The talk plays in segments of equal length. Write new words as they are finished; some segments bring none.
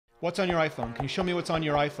What's on your iPhone? Can you show me what's on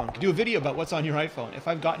your iPhone? Can you do a video about what's on your iPhone? If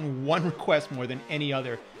I've gotten one request more than any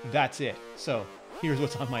other, that's it. So here's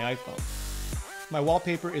what's on my iPhone. My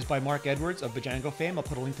wallpaper is by Mark Edwards of Bajango fame. I'll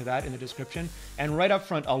put a link to that in the description. And right up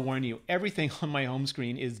front, I'll warn you, everything on my home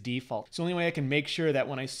screen is default. It's the only way I can make sure that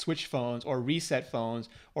when I switch phones or reset phones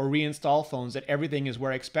or reinstall phones, that everything is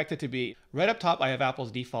where I expect it to be. Right up top, I have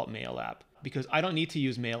Apple's default Mail app, because I don't need to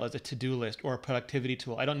use Mail as a to-do list or a productivity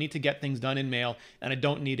tool. I don't need to get things done in Mail, and I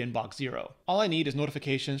don't need Inbox Zero. All I need is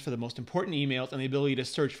notifications for the most important emails and the ability to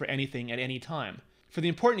search for anything at any time. For the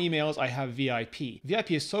important emails, I have VIP.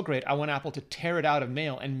 VIP is so great, I want Apple to tear it out of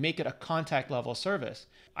Mail and make it a contact level service.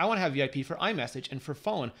 I want to have VIP for iMessage, and for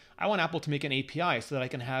phone, I want Apple to make an API so that I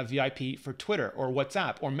can have VIP for Twitter or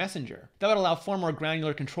WhatsApp or Messenger. That would allow far more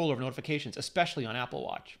granular control over notifications, especially on Apple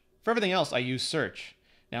Watch. For everything else, I use Search.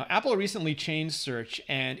 Now, Apple recently changed Search,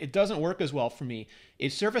 and it doesn't work as well for me.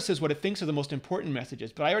 It surfaces what it thinks are the most important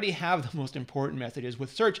messages, but I already have the most important messages.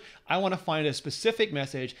 With Search, I want to find a specific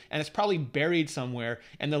message, and it's probably buried somewhere,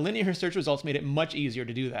 and the linear search results made it much easier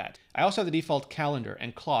to do that. I also have the default calendar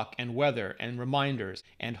and clock and weather and reminders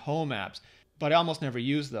and home apps, but I almost never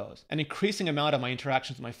use those. An increasing amount of my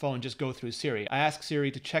interactions with my phone just go through Siri. I ask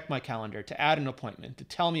Siri to check my calendar, to add an appointment, to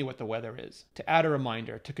tell me what the weather is, to add a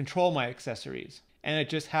reminder, to control my accessories. And it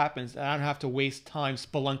just happens that I don't have to waste time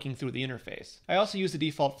spelunking through the interface. I also use the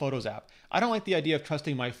default Photos app. I don't like the idea of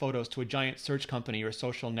trusting my photos to a giant search company or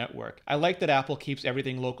social network. I like that Apple keeps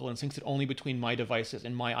everything local and syncs it only between my devices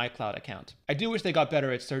and my iCloud account. I do wish they got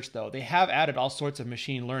better at search though. They have added all sorts of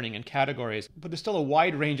machine learning and categories, but there's still a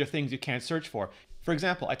wide range of things you can't search for. For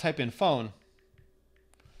example, I type in phone,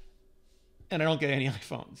 and I don't get any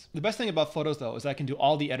iPhones. The best thing about Photos though is I can do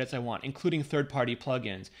all the edits I want, including third-party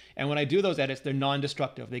plugins. And when I do those edits, they're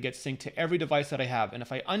non-destructive. They get synced to every device that I have. And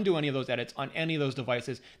if I undo any of those edits on any of those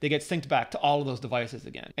devices, they get synced back to all of those devices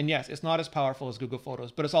again. And yes, it's not as powerful as Google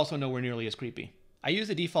Photos, but it's also nowhere nearly as creepy. I use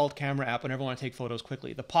the default camera app whenever I want to take photos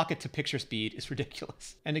quickly. The pocket to picture speed is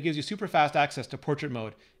ridiculous. And it gives you super fast access to portrait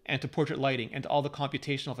mode and to portrait lighting and to all the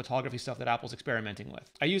computational photography stuff that Apple's experimenting with.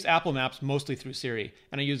 I use Apple Maps mostly through Siri,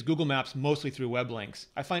 and I use Google Maps mostly through web links.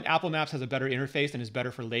 I find Apple Maps has a better interface and is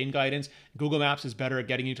better for lane guidance. Google Maps is better at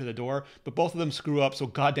getting you to the door, but both of them screw up so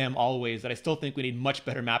goddamn always that I still think we need much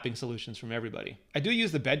better mapping solutions from everybody. I do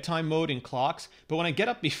use the bedtime mode in clocks, but when I get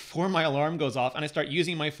up before my alarm goes off and I start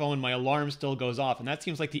using my phone, my alarm still goes off, and that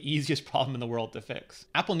seems like the easiest problem in the world to fix.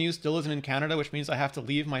 Apple News still isn't in Canada, which means I have to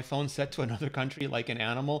leave my phone set to another country like an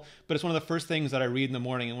animal, but it's one of the first things that I read in the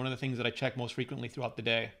morning and one of the things that I check most frequently throughout the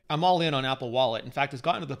day. I'm all in on Apple Wallet. In fact, it's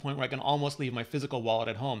gotten to the point where I can almost leave my physical wallet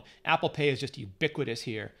at home. Apple Pay is just ubiquitous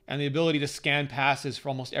here, and the ability to scan passes for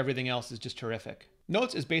almost everything else is just terrific.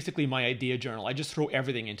 Notes is basically my idea journal. I just throw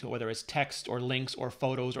everything into it, whether it's text or links or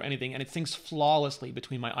photos or anything, and it syncs flawlessly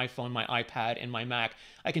between my iPhone, my iPad, and my Mac.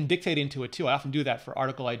 I can dictate into it too. I often do that for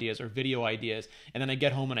article ideas or video ideas, and then I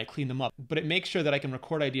get home and I clean them up. But it makes sure that I can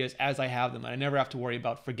record ideas as I have them, and I never have to worry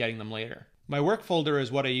about forgetting them later. My work folder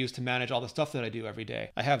is what I use to manage all the stuff that I do every day.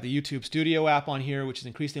 I have the YouTube Studio app on here, which is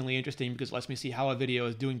increasingly interesting because it lets me see how a video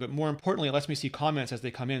is doing, but more importantly, it lets me see comments as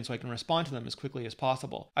they come in so I can respond to them as quickly as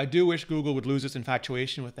possible. I do wish Google would lose its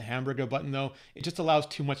infatuation with the hamburger button though. It just allows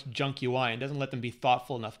too much junk UI and doesn't let them be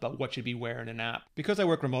thoughtful enough about what should be where in an app. Because I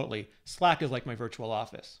work remotely, Slack is like my virtual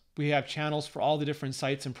office. We have channels for all the different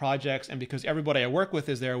sites and projects, and because everybody I work with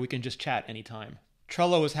is there, we can just chat anytime.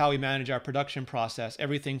 Trello is how we manage our production process,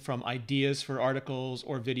 everything from ideas for articles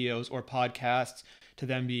or videos or podcasts, to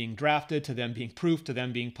them being drafted, to them being proofed, to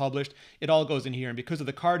them being published. It all goes in here, and because of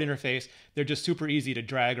the card interface, they're just super easy to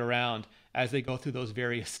drag around as they go through those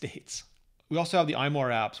various states. We also have the iMore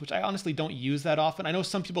apps, which I honestly don't use that often. I know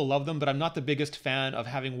some people love them, but I'm not the biggest fan of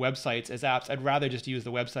having websites as apps. I'd rather just use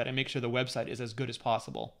the website and make sure the website is as good as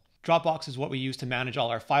possible. Dropbox is what we use to manage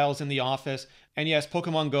all our files in the office. And yes,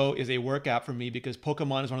 Pokemon Go is a work app for me because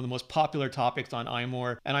Pokemon is one of the most popular topics on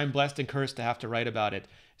iMore, and I'm blessed and cursed to have to write about it.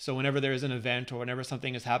 So whenever there is an event or whenever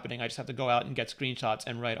something is happening, I just have to go out and get screenshots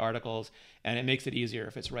and write articles, and it makes it easier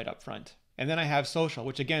if it's right up front. And then I have social,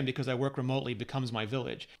 which again, because I work remotely, becomes my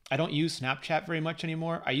village. I don't use Snapchat very much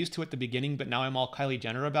anymore. I used to at the beginning, but now I'm all Kylie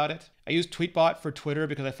Jenner about it. I use Tweetbot for Twitter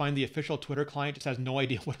because I find the official Twitter client just has no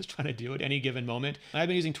idea what it's trying to do at any given moment. And I've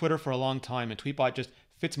been using Twitter for a long time, and Tweetbot just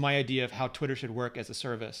fits my idea of how Twitter should work as a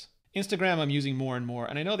service. Instagram I'm using more and more,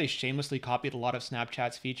 and I know they shamelessly copied a lot of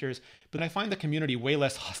Snapchat's features, but I find the community way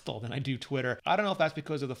less hostile than I do Twitter. I don't know if that's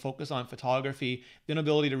because of the focus on photography, the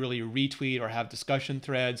inability to really retweet or have discussion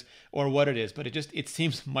threads, or what it is, but it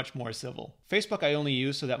seems much more civil. Facebook I only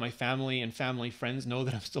use so that my family and family friends know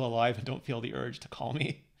that I'm still alive and don't feel the urge to call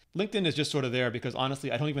me. LinkedIn is just sort of there because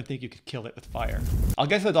honestly, I don't even think you could kill it with fire. I'll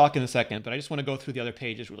get to the dock in a second, but I just want to go through the other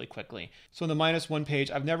pages really quickly. So in the -1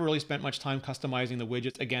 page, I've never really spent much time customizing the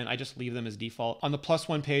widgets. Again, I just leave them as default. On the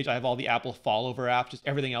 +1 page, I have all the Apple follower apps, just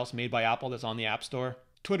everything else made by Apple that's on the App Store.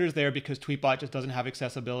 Twitter's there because Tweetbot just doesn't have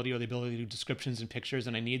accessibility or the ability to do descriptions and pictures,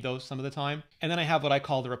 and I need those some of the time. And then I have what I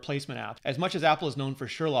call the replacement apps. As much as Apple is known for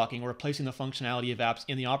Sherlocking or replacing the functionality of apps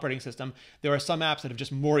in the operating system, there are some apps that have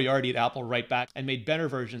just Moriarty'd Apple right back and made better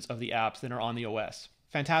versions of the apps than are on the OS.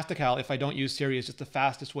 Fantastical, if I don't use Siri, is just the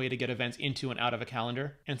fastest way to get events into and out of a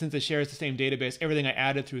calendar. And since it shares the same database, everything I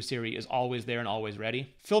added through Siri is always there and always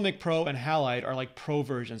ready. Filmic Pro and Halide are like pro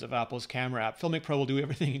versions of Apple's camera app. Filmic Pro will do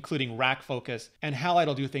everything including rack focus, and Halide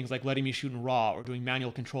will do things like letting me shoot in RAW or doing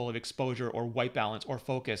manual control of exposure or white balance or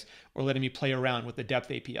focus, or letting me play around with the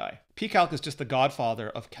depth API. pCalc is just the godfather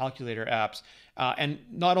of calculator apps. And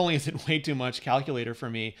not only is it way too much calculator for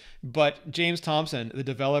me, but James Thompson, the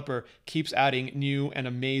developer, keeps adding new and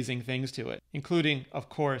amazing things to it, including, of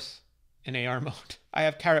course, an AR mode. I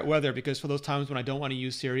have Carrot Weather because for those times when I don't want to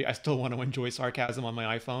use Siri, I still want to enjoy sarcasm on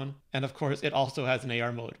my iPhone. And of course, it also has an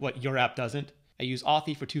AR mode. What, your app doesn't? I use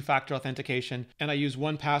Authy for two-factor authentication, and I use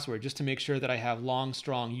 1Password just to make sure that I have long,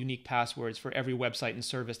 strong, unique passwords for every website and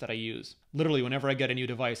service that I use. Literally, whenever I get a new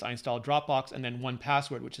device, I install Dropbox and then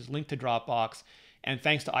 1Password, which is linked to Dropbox, and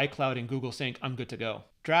thanks to iCloud and Google Sync, I'm good to go.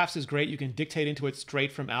 Drafts is great. You can dictate into it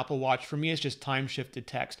straight from Apple Watch. For me, it's just time-shifted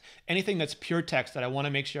text. Anything that's pure text that I want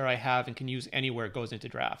to make sure I have and can use anywhere goes into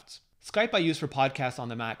Drafts. Skype I use for podcasts on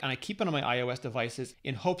the Mac, and I keep it on my iOS devices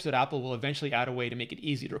in hopes that Apple will eventually add a way to make it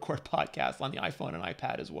easy to record podcasts on the iPhone and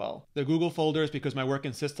iPad as well. The Google folders, because my work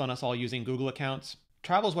insists on us all using Google accounts.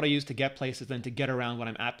 Travel is what I use to get places than to get around when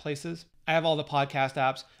I'm at places. I have all the podcast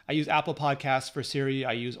apps. I use Apple Podcasts for Siri.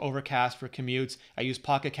 I use Overcast for commutes. I use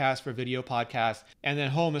Pocket Cast for video podcasts. And then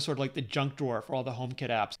Home is sort of like the junk drawer for all the HomeKit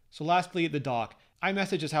apps. So lastly, the dock.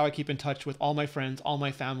 iMessage is how I keep in touch with all my friends, all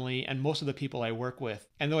my family, and most of the people I work with.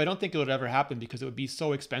 And though I don't think it would ever happen because it would be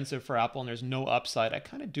so expensive for Apple and there's no upside, I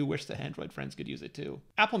kind of do wish that Android friends could use it too.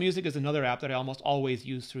 Apple Music is another app that I almost always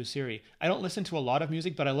use through Siri. I don't listen to a lot of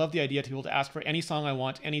music, but I love the idea to be able to ask for any song I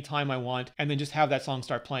want, anytime I want, and then just have that song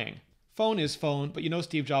start playing. Phone is phone, but you know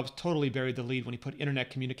Steve Jobs totally buried the lead when he put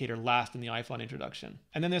Internet Communicator last in the iPhone introduction.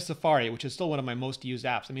 And then there's Safari, which is still one of my most used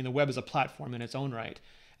apps. I mean, the web is a platform in its own right.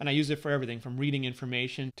 And I use it for everything from reading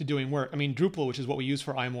information to doing work. I mean, Drupal, which is what we use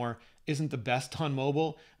for iMore, isn't the best on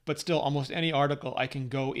mobile, but still almost any article I can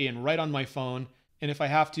go in right on my phone. And if I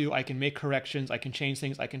have to, I can make corrections, I can change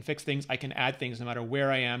things, I can fix things, I can add things no matter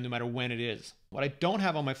where I am, no matter when it is. What I don't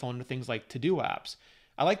have on my phone are things like to-do apps.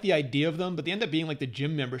 I like the idea of them, but they end up being like the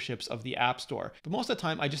gym memberships of the App Store. But most of the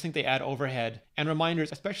time, I just think they add overhead, and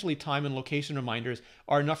reminders, especially time and location reminders,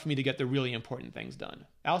 are enough for me to get the really important things done.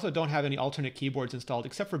 I also don't have any alternate keyboards installed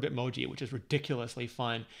except for Bitmoji, which is ridiculously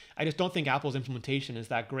fun. I just don't think Apple's implementation is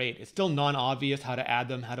that great. It's still non-obvious how to add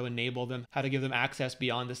them, how to enable them, how to give them access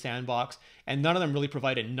beyond the sandbox, and none of them really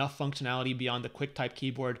provide enough functionality beyond the QuickType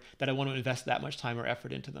keyboard that I want to invest that much time or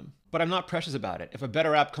effort into them. But I'm not precious about it. If a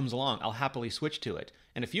better app comes along, I'll happily switch to it.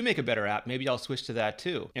 And if you make a better app, maybe I'll switch to that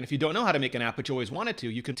too. And if you don't know how to make an app but you always wanted to,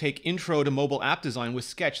 you can take Intro to Mobile App Design with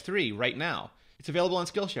Sketch 3 right now. It's available on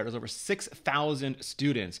Skillshare. There's over 6,000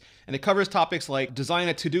 students. And it covers topics like design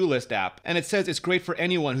a to-do list app. And it says it's great for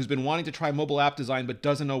anyone who's been wanting to try mobile app design but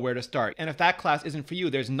doesn't know where to start. And if that class isn't for you,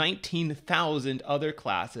 there's 19,000 other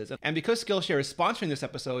classes. And because Skillshare is sponsoring this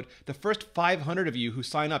episode, the first 500 of you who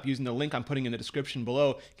sign up using the link I'm putting in the description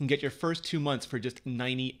below can get your first 2 months for just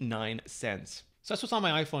 99 cents. So that's what's on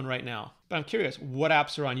my iPhone right now. But I'm curious, what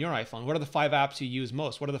apps are on your iPhone? What are the 5 apps you use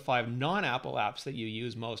most? What are the 5 non-Apple apps that you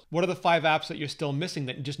use most? What are the 5 apps that you're still missing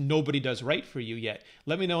that just nobody does right for you yet?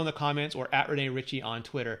 Let me know in the comments or at Rene Ritchie on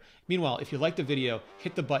Twitter. Meanwhile, if you liked the video,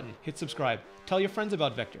 hit the button, hit subscribe, tell your friends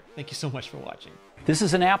about Vector. Thank you so much for watching. This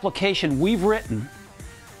is an application we've written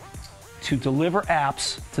to deliver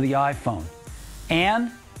apps to the iPhone. And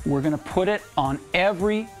we're going to put it on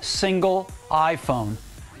every single iPhone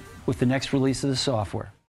with the next release of the software.